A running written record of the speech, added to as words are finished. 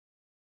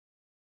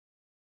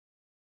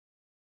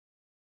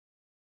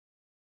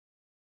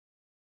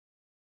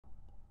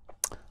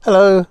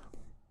Hello,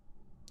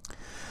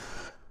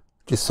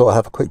 just thought I'd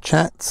have a quick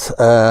chat.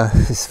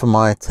 This is for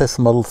my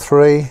Tesla Model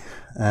 3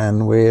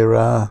 and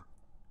we're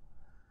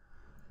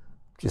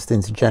just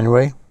into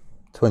January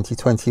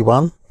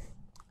 2021.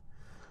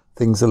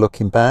 Things are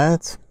looking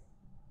bad.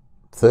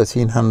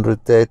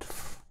 1,300 dead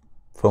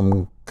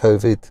from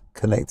COVID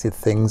connected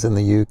things in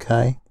the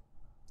UK.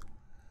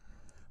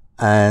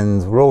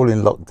 And we're all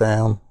in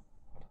lockdown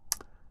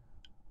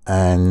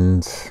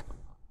and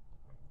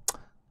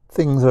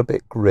things are a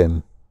bit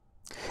grim.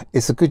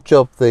 It's a good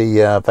job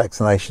the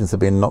vaccinations have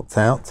been knocked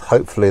out.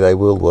 Hopefully they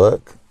will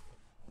work.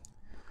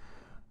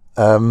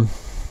 And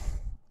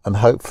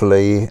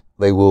hopefully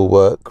they will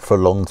work for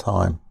a long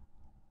time.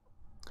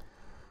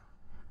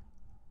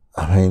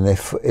 I mean,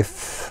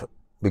 if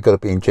we've got to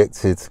be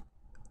injected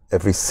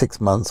every 6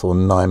 months or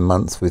 9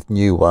 months with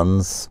new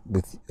ones,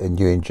 with a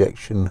new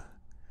injection,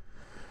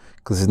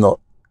 because it's not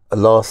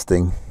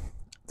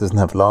doesn't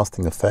have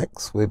lasting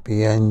effects, we'd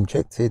be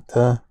injected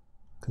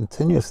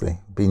continuously,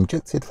 be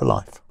injected for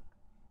life.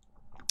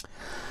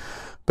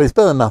 But it's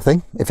better than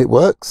nothing if it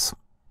works,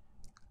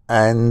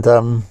 and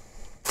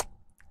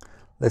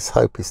let's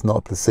hope it's not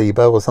a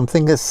placebo or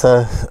something. Let's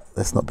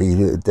not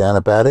be down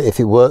about it. If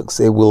it works,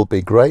 it will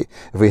be great.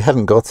 If we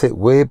hadn't got it,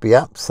 we'd be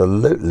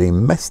absolutely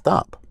messed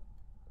up.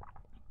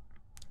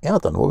 Yeah, I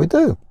don't know what we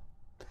do.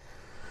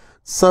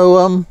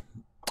 So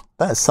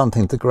that's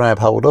something to grab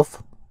hold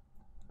of,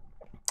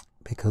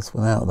 because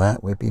without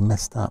that we'd be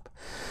messed up.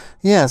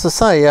 Yeah, as I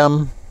say,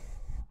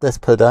 deaths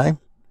per day.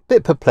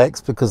 Bit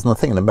perplexed because I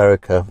think in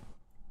America,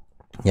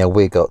 yeah,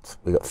 we got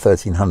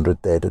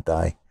 1,300 dead a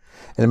day.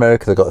 In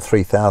America, they've got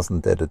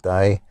 3,000 dead a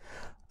day,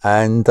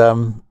 and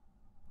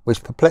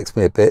which perplexed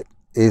me a bit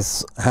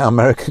is how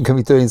America can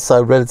be doing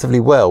so relatively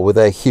well with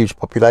their huge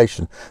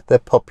population. Their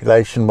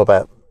population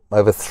about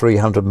over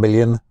 300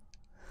 million,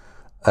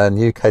 and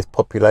UK's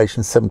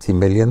population 70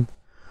 million.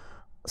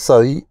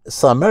 So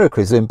America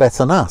is doing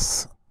better than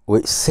us,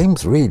 which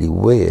seems really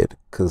weird,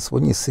 because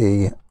when you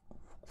see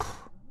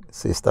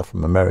stuff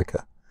from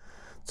America,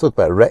 talk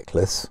about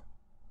reckless,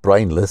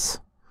 brainless,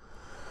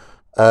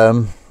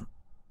 how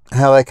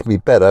they can be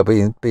better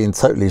being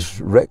totally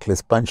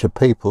reckless bunch of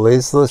people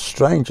is the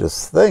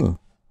strangest thing.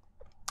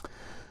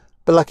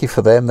 But lucky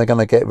for them, they're going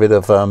to get rid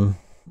of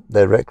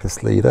their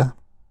reckless leader,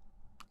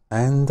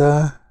 and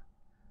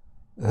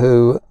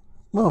who,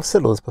 well, I've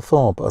said all this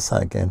before, but I'll say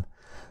it again,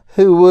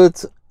 who would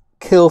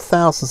kill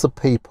thousands of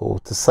people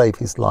to save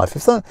his life.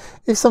 If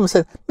someone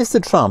said,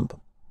 Mr. Trump,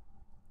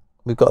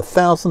 we've got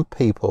 1,000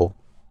 people,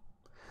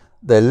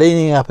 they're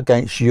leaning up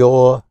against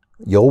your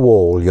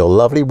wall, your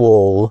lovely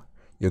wall,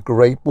 your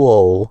great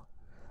wall,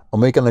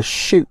 and we're going to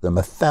shoot them,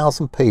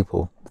 1,000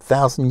 people,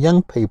 1,000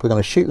 young people, we're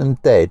going to shoot them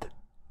dead,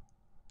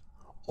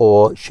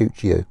 or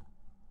shoot you.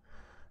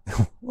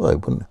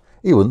 Well,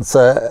 he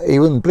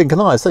wouldn't blink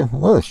an eye, say,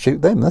 well,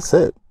 shoot them, that's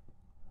it.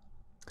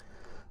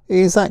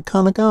 He's that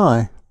kind of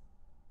guy.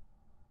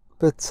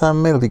 But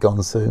he'll be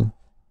gone soon.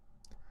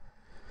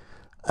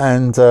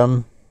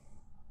 And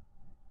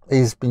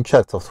he's been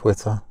chucked off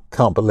Twitter.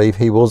 Can't believe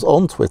he was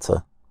on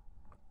Twitter.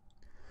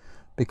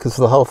 Because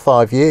for the whole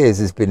 5 years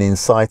he's been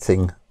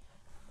inciting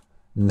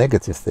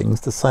negative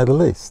things, to say the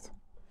least.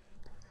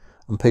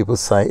 And people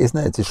say, isn't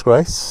it a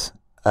disgrace?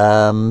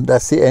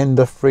 That's the end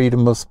of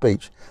freedom of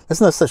speech. There's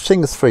no such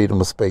thing as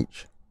freedom of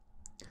speech.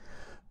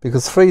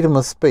 Because freedom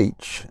of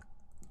speech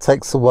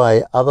takes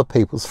away other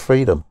people's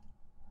freedom.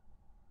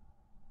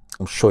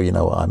 I'm sure you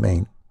know what I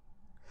mean.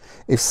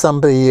 If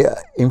somebody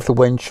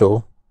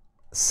influential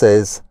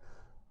says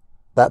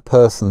that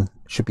person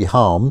should be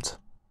harmed,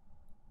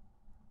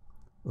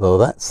 well,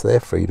 that's their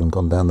freedom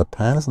gone down the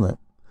pan, isn't it?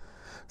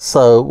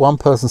 So one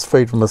person's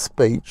freedom of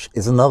speech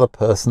is another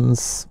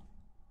person's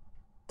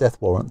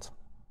death warrant.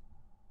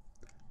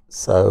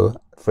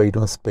 So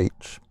freedom of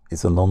speech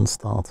is a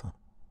non-starter.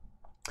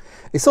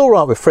 It's all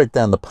right with Fred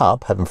down the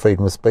pub having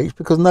freedom of speech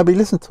because nobody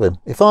listens to him.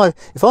 If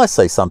I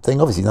say something,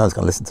 obviously no one's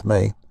going to listen to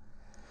me.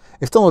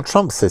 If Donald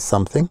Trump says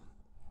something,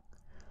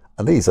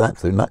 and he's an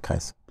absolute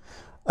nutcase,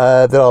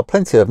 there are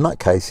plenty of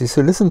nutcases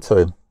who listen to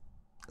him.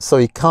 So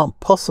he can't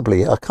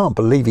possibly, I can't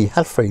believe he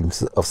had freedom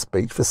of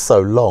speech for so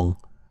long,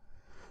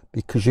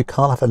 because you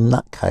can't have a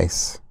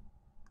nutcase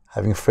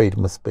having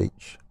freedom of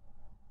speech.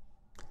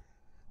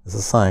 As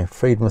I say,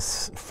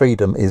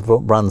 freedom is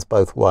what runs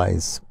both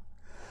ways.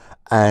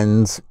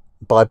 And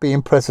by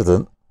being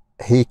president,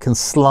 he can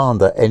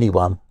slander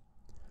anyone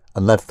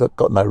and they've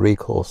got no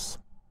recourse.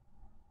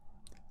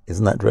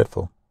 Isn't that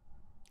dreadful?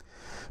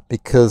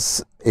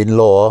 Because in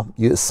law,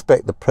 you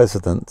expect the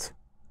president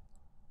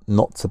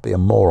not to be a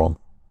moron,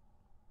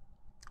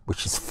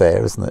 which is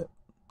fair, isn't it?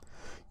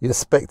 You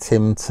expect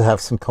him to have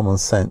some common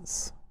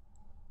sense.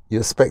 You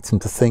expect him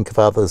to think of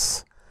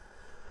others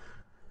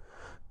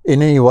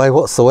in any way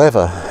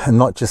whatsoever and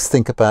not just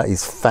think about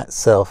his fat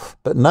self.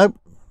 But nope,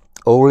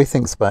 all he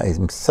thinks about is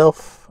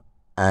himself,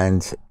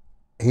 and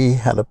he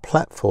had a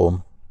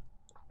platform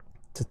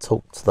to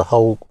talk to the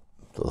whole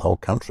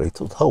country,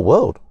 to the whole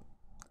world,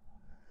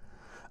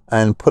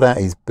 and put out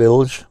his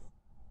bilge,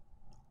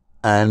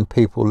 and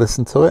people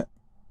listened to it,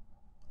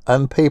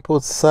 and people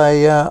would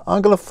say,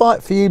 I'm going to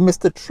fight for you,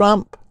 Mr.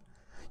 Trump.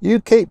 You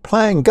keep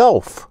playing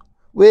golf.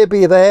 We'll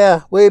be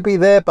there. We'll be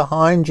there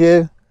behind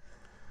you.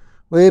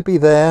 We'll be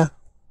there.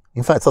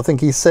 In fact, I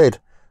think he said,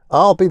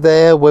 I'll be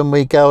there when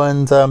we go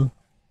and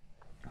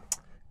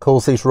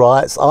cause these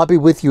riots. I'll be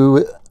with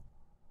you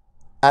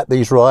at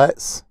these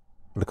riots.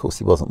 But of course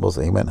he wasn't, was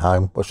he? He went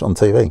home, watched it on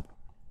TV.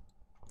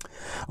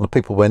 And the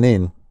people went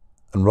in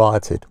and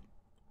rioted.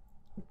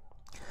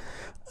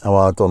 And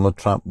while Donald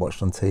Trump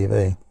watched on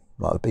TV,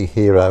 like the big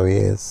hero he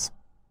is.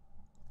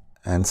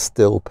 And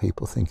still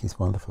people think he's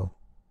wonderful.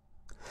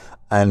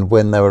 And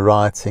when they were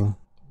rioting,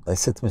 they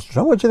said to Mr.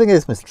 Trump, what do you think it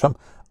is, Mr. Trump?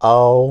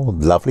 Oh,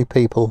 lovely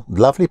people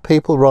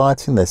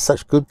rioting. They're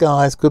such good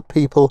guys, good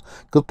people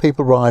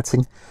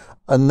rioting.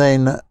 And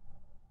then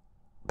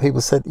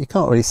people said, you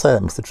can't really say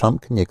that, Mr.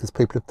 Trump, can you? Because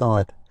people have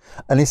died.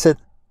 And he said,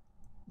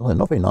 well, they're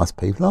not very nice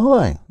people, are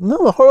they?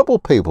 No, they're horrible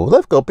people.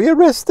 They've got to be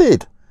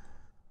arrested.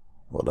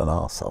 What an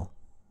arsehole.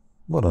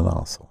 What an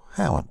arsehole.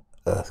 How on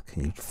earth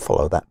can you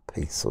follow that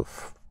piece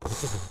of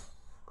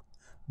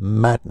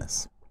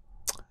madness?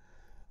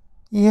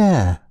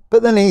 Yeah.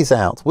 But then he's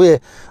out.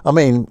 I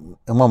mean,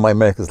 in one way,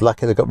 America's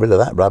lucky they got rid of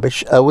that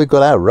rubbish. We've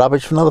got our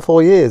rubbish for another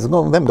 4 years. They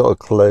haven't got a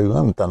clue.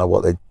 I don't know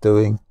what they're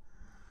doing.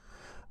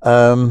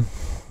 A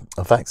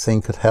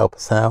vaccine could help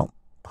us out.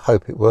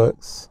 Hope it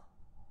works.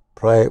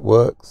 Pray it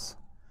works.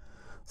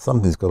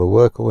 Something's got to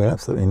work or we're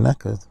absolutely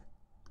knackered.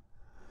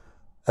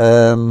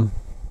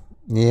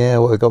 Yeah,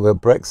 what we've got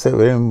with Brexit.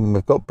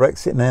 We've got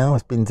Brexit now.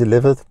 It's been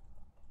delivered.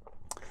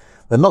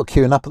 They're not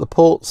queuing up at the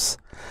ports.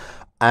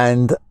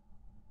 And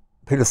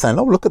people are saying,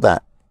 oh, look at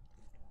that.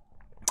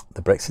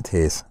 The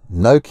Brexiteers.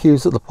 No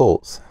queues at the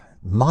ports.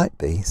 Might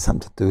be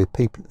something to do with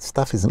people.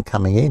 Stuff isn't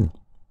coming in.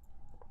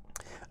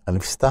 And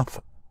if stuff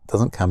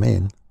doesn't come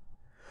in,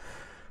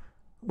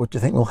 what do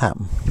you think will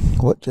happen?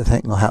 What do you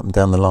think will happen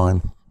down the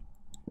line?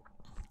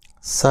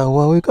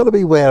 So we've got to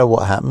be aware of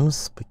what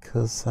happens,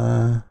 because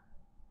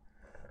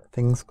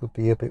things could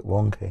be a bit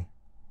wonky.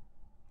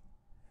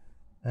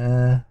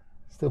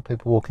 Still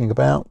people walking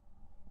about.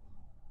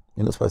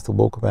 You're not supposed to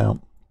walk about.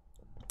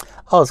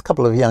 Oh, there's a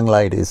couple of young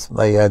ladies.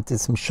 They did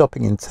some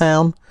shopping in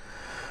town,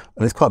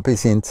 and it's quite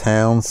busy in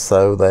town.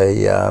 So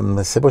they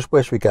said,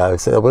 where should we go?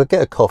 So we'll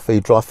get a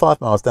coffee, drive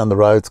 5 miles down the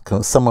road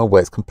to somewhere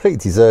where it's completely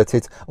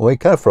deserted, and we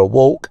go for a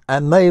walk,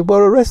 and they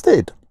were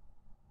arrested.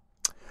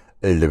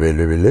 Hello,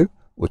 hello, hello.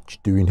 What you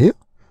doing here?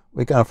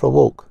 We're going for a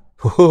walk.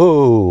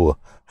 Whoa,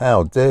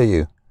 how dare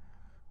you?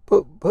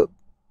 But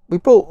we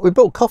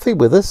brought coffee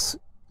with us.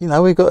 You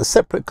know, we got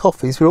separate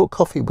coffees. We brought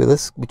coffee with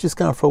us. We're just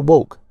going for a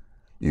walk.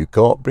 You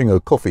can't bring a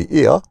coffee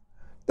here.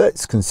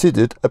 That's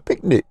considered a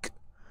picnic.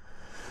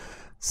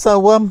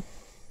 So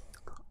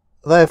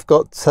they've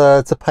got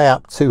to pay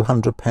up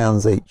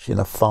 £200 each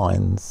in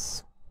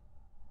fines.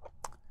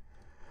 Do you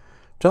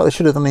know what they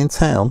should have done in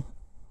town?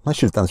 They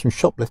should have done some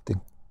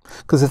shoplifting.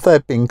 Because if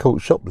they'd been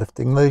caught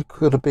shoplifting, they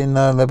could have been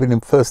they've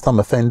been first-time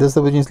offenders. They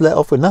would just let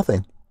off with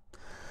nothing.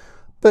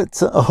 But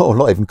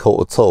not even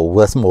caught at all.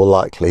 That's more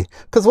likely.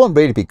 Because they wouldn't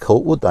really be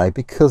caught, would they?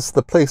 Because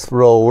the police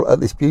were all at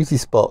this beauty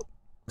spot.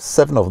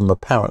 7 of them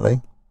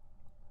apparently,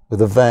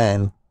 with a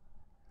van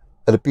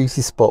at a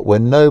beauty spot where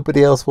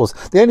nobody else was.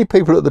 The only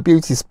people at the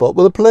beauty spot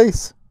were the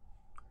police.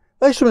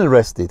 They should have been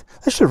arrested.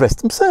 They should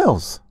arrest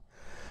themselves.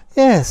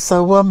 Yeah,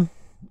 so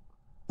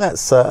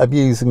that's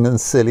amusing and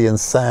silly and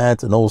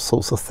sad and all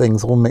sorts of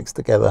things all mixed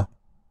together.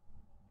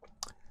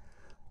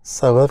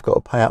 So they've got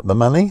to pay up the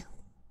money,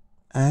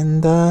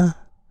 and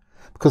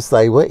because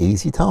they were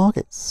easy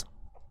targets.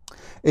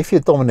 If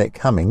you're Dominic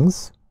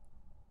Cummings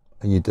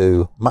and you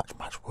do much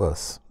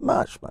worse,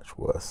 much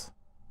worse,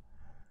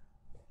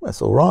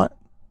 that's all right.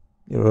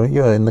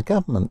 You're in the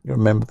government. You're a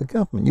member of the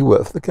government. You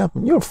work for the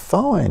government. You're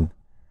fine.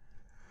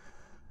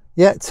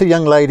 Yeah, 2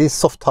 young ladies,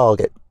 soft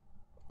target.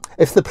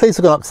 If the police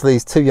had gone up to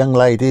these 2 young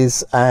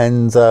ladies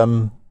and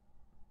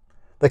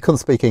they couldn't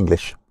speak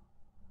English,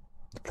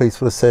 the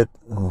police would have said,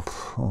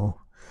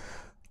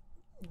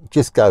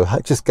 just go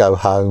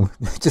home,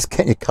 just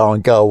get in your car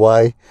and go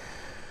away,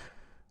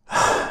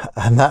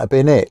 and that had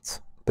been it.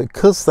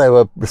 Because they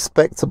were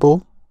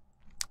respectable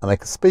and they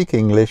could speak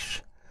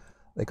English,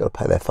 they got to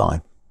pay their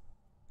fine.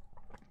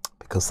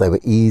 Because they were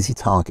easy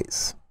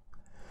targets.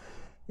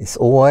 It's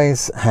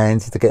always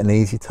handy to get an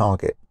easy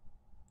target.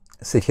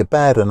 So if you're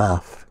bad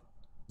enough,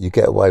 you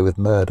get away with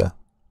murder.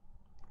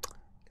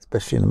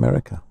 Especially in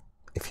America.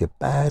 If you're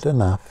bad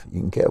enough, you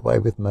can get away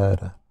with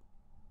murder.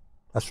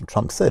 That's what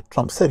Trump said.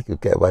 Trump said he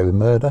could get away with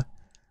murder.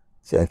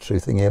 It's the only true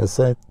thing he ever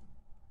said.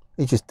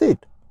 He just did.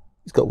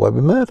 He's got away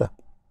with murder.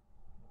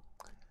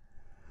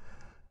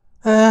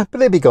 But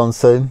he'll be gone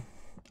soon.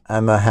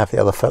 And I have the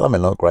other fellow.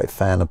 I'm not a great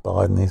fan of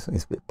Biden. He's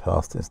a bit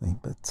past, isn't he?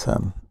 But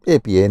he'll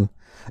be in.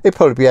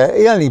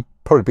 He'll only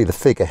probably be the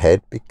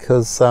figurehead,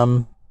 because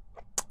the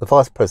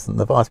vice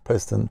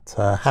president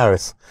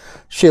Harris,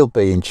 she'll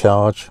be in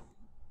charge,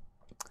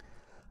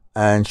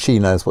 and she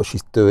knows what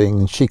she's doing,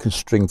 and she can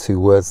string 2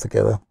 words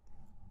together.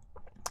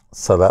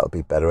 So that'll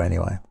be better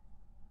anyway.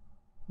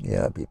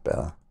 Yeah, it'll be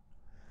better.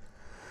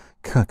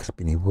 God, could it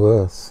be any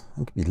worse?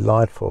 It could be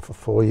lied for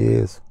 4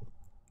 years.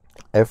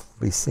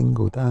 Every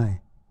single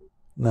day.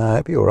 No,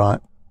 it'd be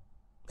alright.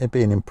 It'd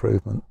be an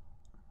improvement.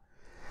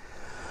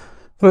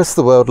 The rest of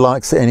the world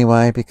likes it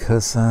anyway,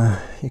 because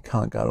you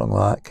can't go along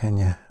with that, can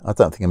you? I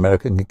don't think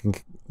America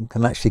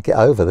can actually get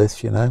over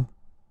this, you know.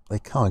 They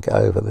can't get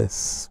over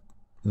this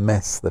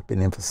mess they've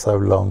been in for so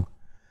long.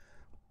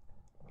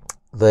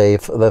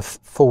 They've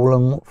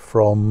fallen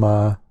from,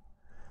 well,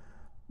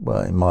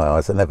 in my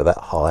eyes, they're never that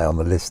high on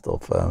the list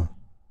of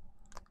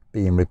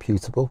being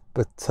reputable,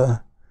 but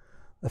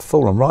they've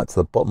fallen right to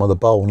the bottom of the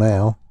bowl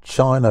now.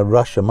 China,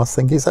 Russia must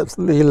think it's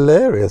absolutely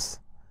hilarious.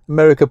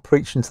 America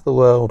preaching to the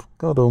world.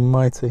 God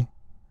almighty.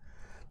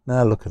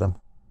 Now look at them.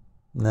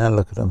 Now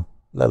look at them.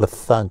 A lot of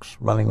thugs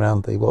running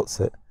around the what's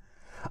it.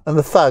 And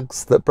the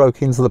thugs that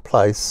broke into the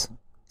place,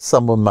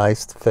 some were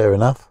maced, fair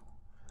enough.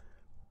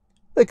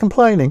 They're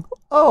complaining,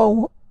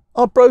 oh,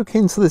 I broke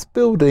into this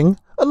building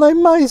and they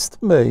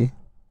maced me.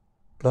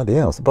 Bloody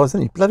hell, surprised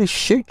didn't you bloody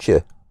shoot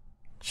you.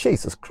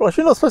 Jesus Christ,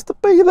 you're not supposed to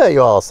be there, you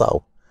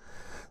arsehole.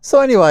 So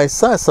anyway,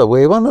 so that's a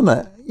weird one, isn't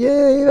it?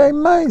 Yeah, they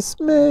maced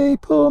me,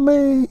 poor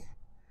me.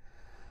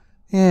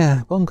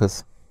 Yeah,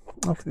 bonkers.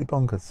 Absolutely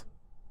bonkers.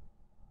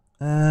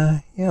 Yeah,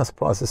 I'm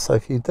surprised there's so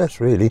few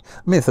deaths, really.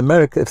 I mean, if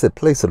the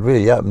police had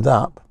really opened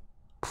up,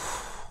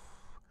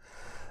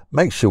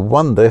 makes you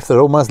wonder if they're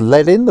almost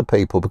let in the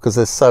people, because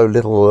there's so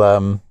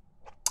little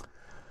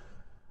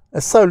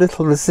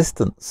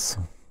resistance.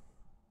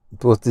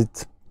 What did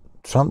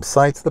Trump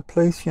say to the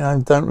police? You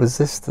know, don't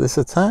resist this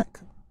attack,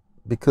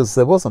 because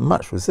there wasn't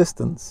much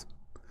resistance.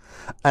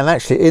 And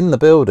actually, in the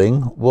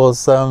building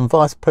was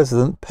Vice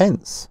President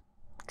Pence,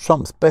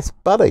 Trump's best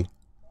buddy.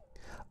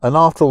 And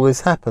after all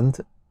this happened,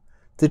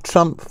 did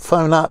Trump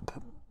phone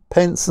up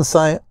Pence and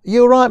say,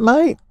 "You all right,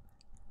 mate?"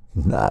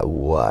 No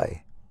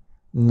way.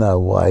 No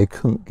way.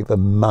 Couldn't give a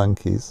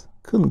monkeys.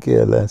 Couldn't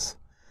care less.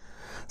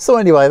 So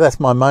anyway, that's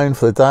my moan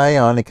for the day.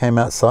 I only came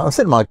outside. I'm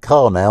sitting in my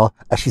car now,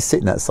 actually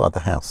sitting outside the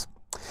house.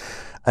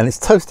 And it's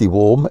toasty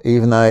warm,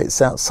 even though it's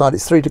outside,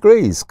 it's 3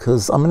 degrees,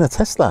 because I'm in a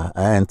Tesla.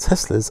 And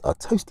Teslas are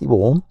toasty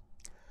warm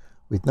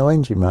with no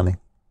engine running.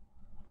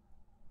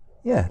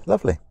 Yeah,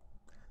 lovely.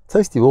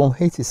 Toasty warm,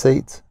 heated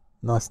seat,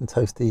 nice and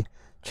toasty.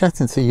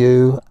 Chatting to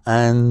you,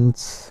 and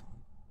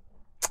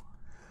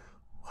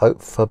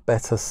hope for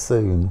better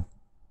soon.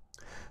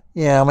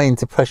 Yeah, I mean,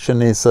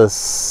 depression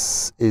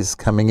is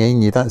coming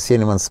in. You don't see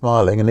anyone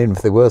smiling, and even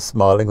if they were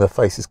smiling, their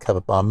face is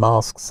covered by a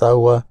mask,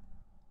 so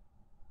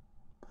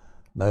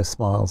no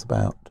smiles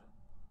about.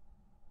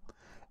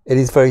 It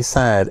is very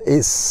sad.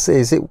 Is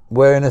it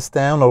wearing us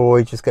down, or are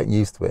we just getting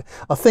used to it?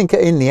 I think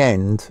in the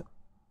end,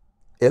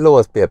 it'll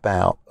always be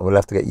about, and we'll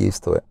have to get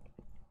used to it.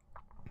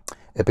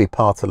 It'll be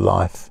part of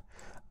life.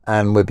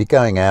 And we'll be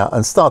going out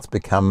and start to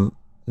become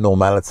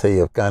normality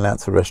of going out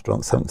to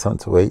restaurants, something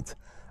to eat,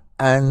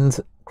 and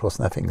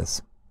crossing our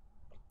fingers,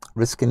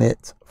 risking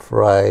it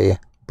for a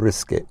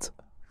brisket.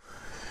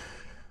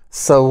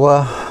 So,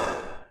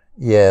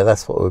 yeah,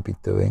 that's what we'll be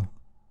doing.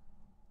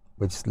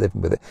 We're just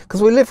living with it.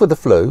 Because we live with the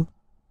flu,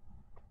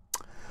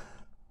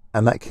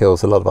 and that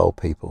kills a lot of old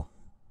people.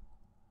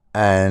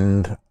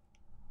 And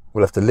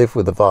we'll have to live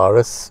with the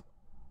virus,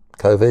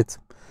 COVID.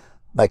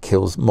 That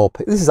kills more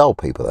people. This is old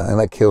people, and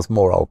that kills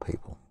more old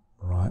people,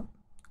 right?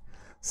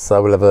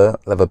 So we'll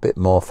have a bit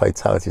more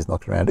fatalities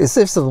knocking around. As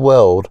if the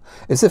world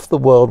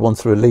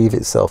wants to relieve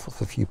itself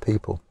of a few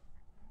people,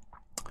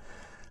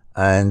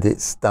 and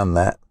it's done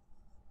that.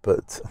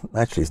 But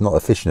actually, it's not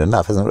efficient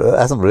enough. It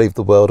hasn't relieved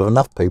the world of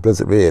enough people,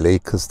 has it really?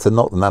 Because to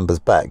knock the numbers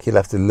back, you'll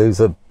have to lose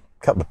a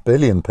couple of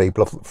billion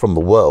people from the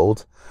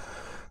world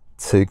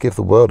to give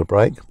the world a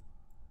break.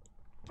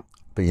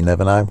 But you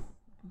never know.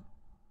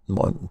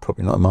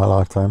 Probably not in my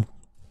lifetime.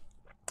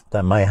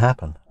 That may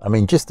happen. I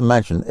mean, just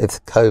imagine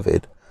if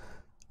COVID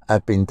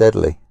had been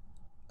deadly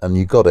and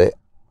you got it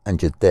and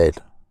you're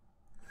dead.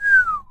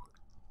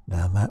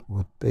 Now that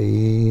would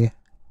be,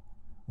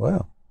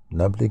 well,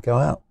 nobody go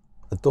out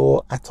the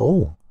door at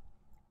all.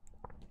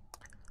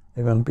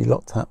 Everyone would be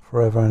locked up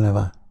forever and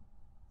ever.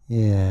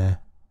 Yeah.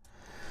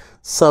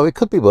 So it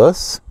could be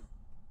worse.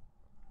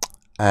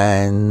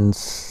 And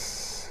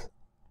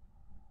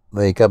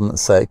the government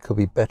say it could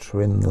be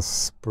better in the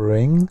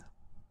spring.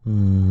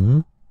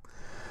 But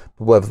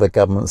whether the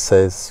government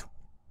says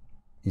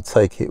you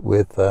take it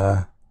with,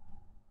 what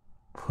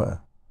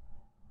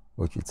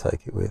would you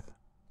take it with?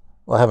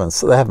 Well,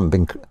 they haven't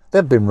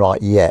been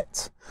right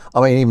yet.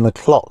 I mean, even the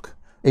clock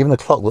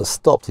that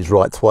stopped is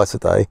right twice a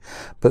day.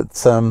 But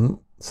so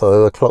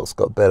the clock's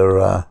got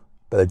better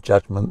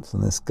judgments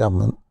than this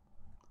government.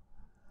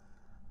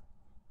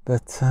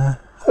 But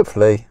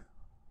hopefully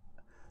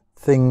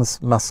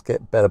things must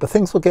get better, but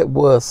things will get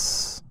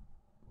worse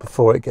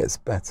before it gets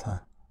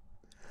better.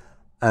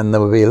 And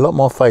there will be a lot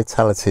more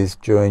fatalities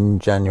during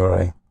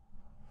January.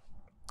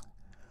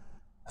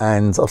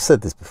 And I've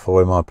said this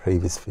before in my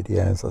previous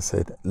videos. I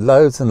said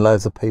loads and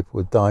loads of people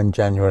would die in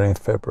January and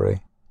February,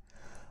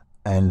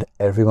 and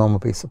everyone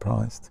would be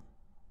surprised.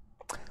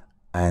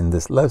 And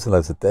there's loads and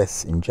loads of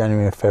deaths in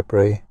January and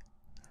February,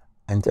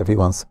 and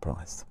everyone's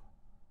surprised.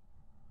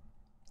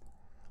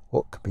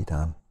 What could be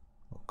done?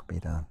 What could be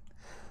done?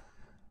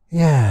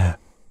 Yeah.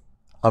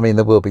 I mean,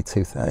 there will be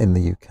 2,000 in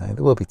the UK.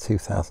 There will be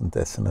 2,000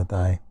 deaths in a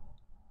day.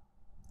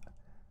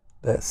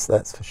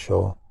 That's for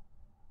sure.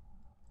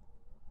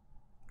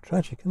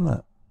 Tragic, isn't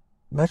it?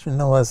 Imagine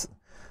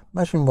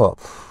imagine what?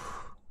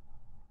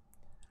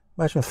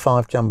 Imagine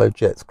 5 jumbo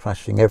jets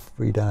crashing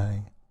every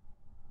day.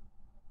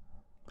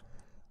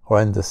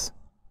 Horrendous.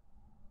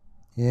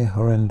 Yeah,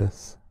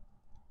 horrendous.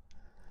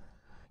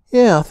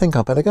 Yeah, I think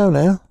I better go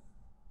now.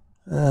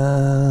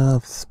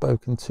 I've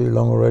spoken too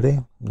long already.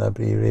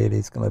 Nobody really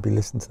is going to be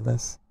listening to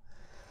this.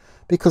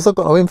 Because I've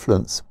got no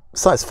influence.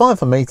 So it's fine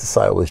for me to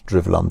say all this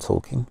drivel I'm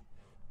talking.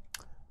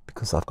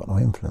 Because I've got no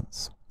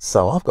influence.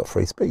 So I've got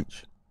free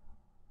speech.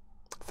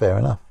 Fair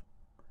enough.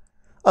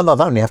 And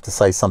I'd only have to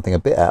say something a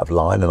bit out of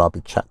line and I'll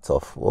be chucked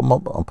off.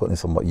 Well, I'm putting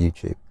this on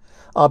YouTube.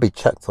 I'll be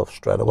chucked off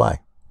straight away.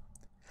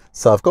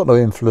 So I've got no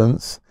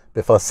influence. But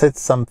if I said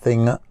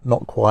something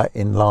not quite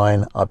in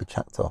line, I'll be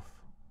chucked off.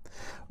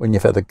 When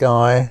you've had a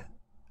guy,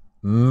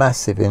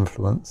 massive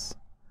influence,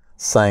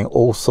 saying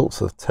all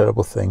sorts of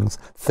terrible things,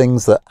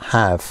 things that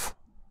have,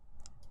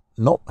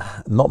 not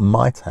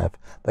might have,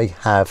 they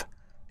have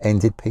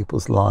ended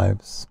people's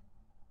lives.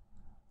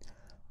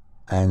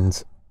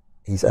 And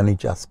he's only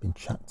just been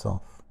chucked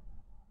off.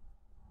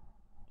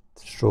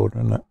 It's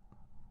extraordinary, isn't it?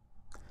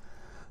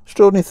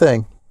 Extraordinary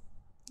thing.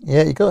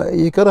 Yeah, you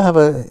got to have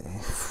a.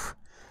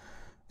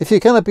 If you're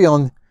going to be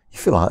on, you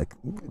feel like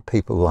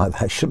people like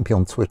that shouldn't be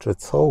on Twitter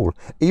at all.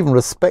 Even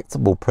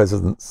respectable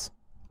presidents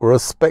or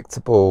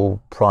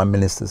respectable prime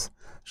ministers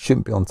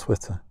shouldn't be on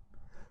Twitter.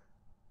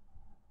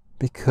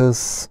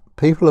 Because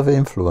people of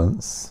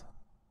influence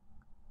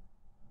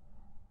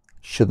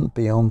shouldn't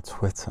be on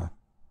Twitter.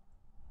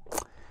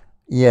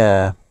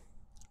 Yeah,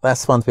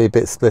 that's one to be a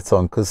bit split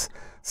on, because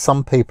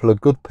some people are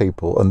good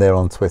people and they're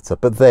on Twitter,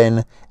 but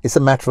then it's a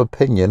matter of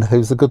opinion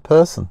who's a good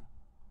person.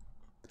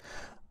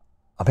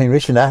 I mean,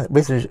 Richard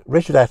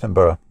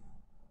Attenborough,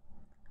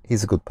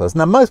 he's a good person.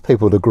 Now, most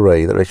people would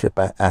agree that Richard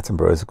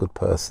Attenborough is a good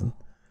person.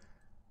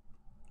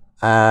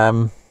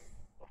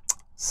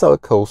 So,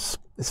 of course,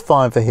 it's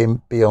fine for him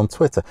to be on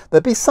Twitter.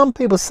 There'd be some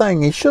people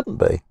saying he shouldn't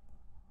be,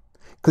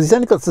 because he's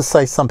only got to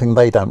say something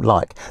they don't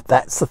like.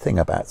 That's the thing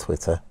about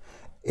Twitter,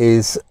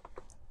 is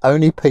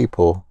only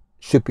people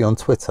should be on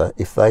Twitter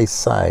if they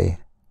say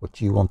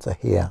what you want to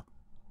hear.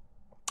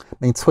 I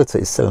mean, Twitter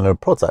is selling a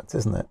product,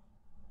 isn't it?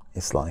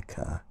 It's like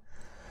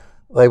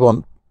they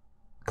want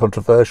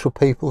controversial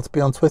people to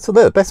be on Twitter.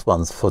 They're the best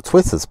ones for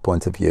Twitter's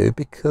point of view,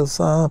 because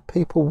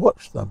people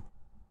watch them.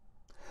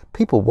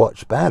 People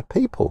watch bad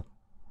people.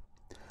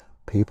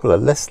 People are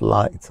less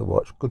likely to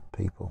watch good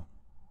people.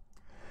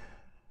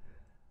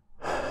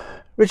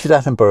 Richard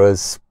Attenborough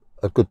is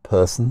a good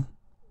person,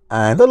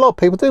 and a lot of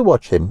people do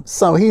watch him.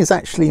 So he's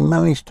actually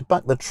managed to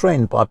buck the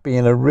trend by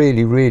being a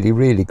really, really,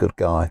 really good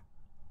guy.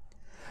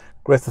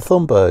 Greta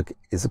Thunberg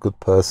is a good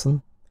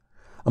person,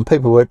 and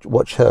people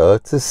watch her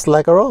to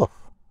slag her off,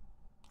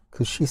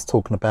 because she's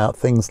talking about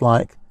things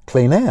like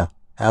clean air.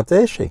 How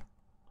dare she?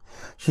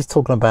 She's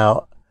talking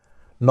about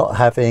not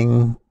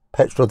having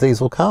petrol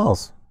diesel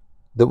cars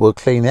that will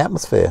clean the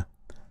atmosphere.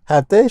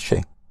 How dare she?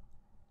 I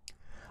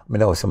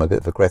mean, obviously I'm a bit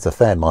of a Greta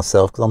fan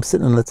myself, because I'm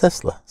sitting in a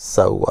Tesla.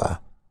 So,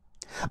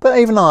 but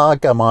even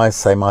I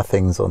say my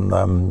things on,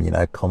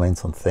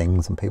 comment on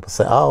things, and people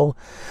say, oh,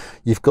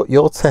 you've got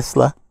your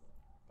Tesla,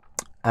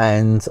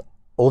 and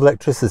all the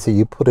electricity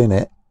you put in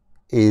it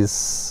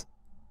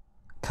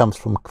comes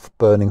from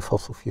burning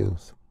fossil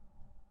fuels.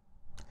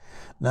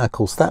 Now, of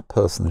course, that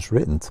person has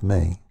written to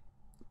me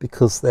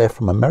because they're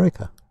from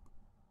America.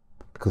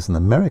 Because in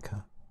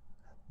America,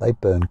 they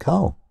burn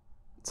coal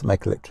to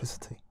make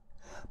electricity.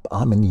 But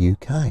I'm in the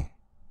UK.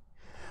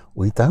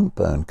 We don't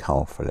burn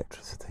coal for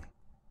electricity.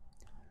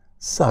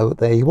 So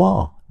there you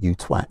are, you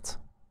twat.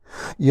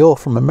 You're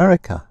from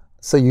America,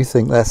 so you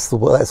think that's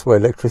where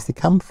electricity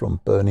comes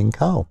from, burning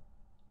coal.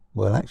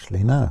 Well,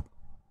 actually, no.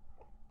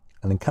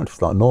 And in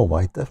countries like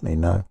Norway, definitely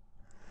no.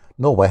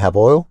 Norway have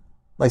oil.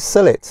 They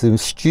sell it to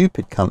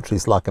stupid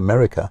countries like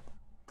America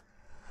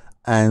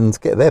and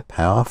get their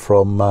power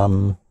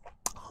from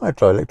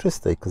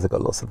hydroelectricity, because they've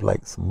got lots of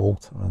lakes and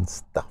water and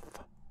stuff.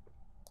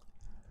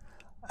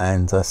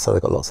 And so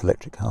they've got lots of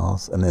electric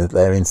cars, and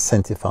they're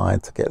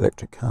incentivized to get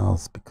electric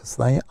cars because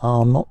they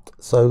are not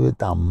so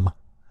dumb.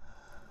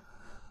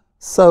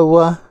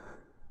 So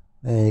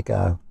there you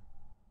go.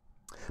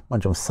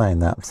 Mind you, I'm saying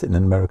that, I'm sitting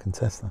in an American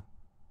Tesla.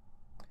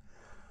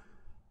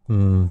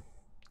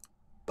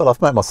 But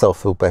I've made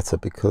myself feel better,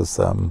 because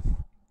the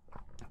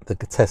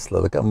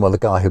Tesla, the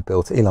guy who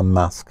built it, Elon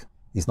Musk,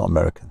 he's not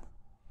American.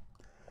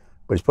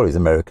 But he's probably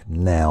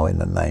American now in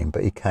the name,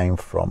 but he came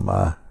from,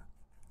 I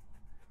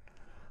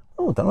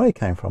don't know where he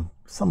came from.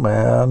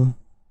 Somewhere,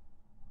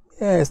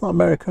 yeah, it's not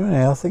America,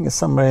 I think it's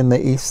somewhere in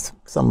the east,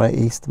 somewhere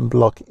Eastern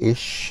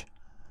Bloc-ish,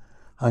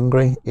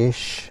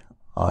 Hungary-ish.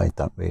 I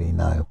don't really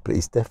know, but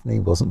he definitely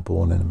wasn't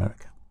born in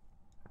America.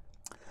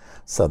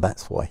 So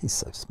that's why he's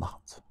so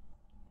smart.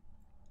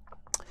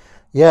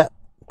 Yeah,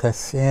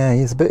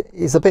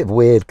 he's a bit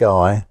weird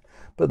guy,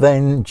 But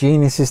then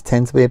geniuses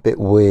tend to be a bit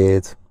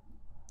weird.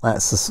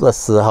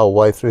 That's the whole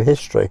way through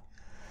history.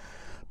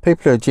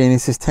 People who are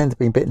geniuses tend to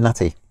be a bit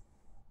nutty.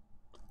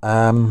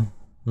 Yeah,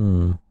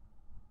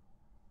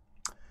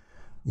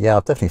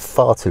 I've definitely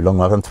far too long.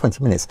 I've done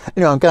 20 minutes.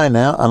 Anyway, I'm going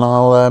now,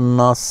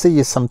 and I'll see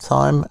you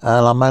sometime,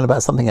 and I'll moan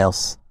about something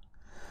else.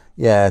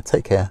 Yeah,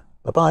 take care.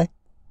 Bye-bye.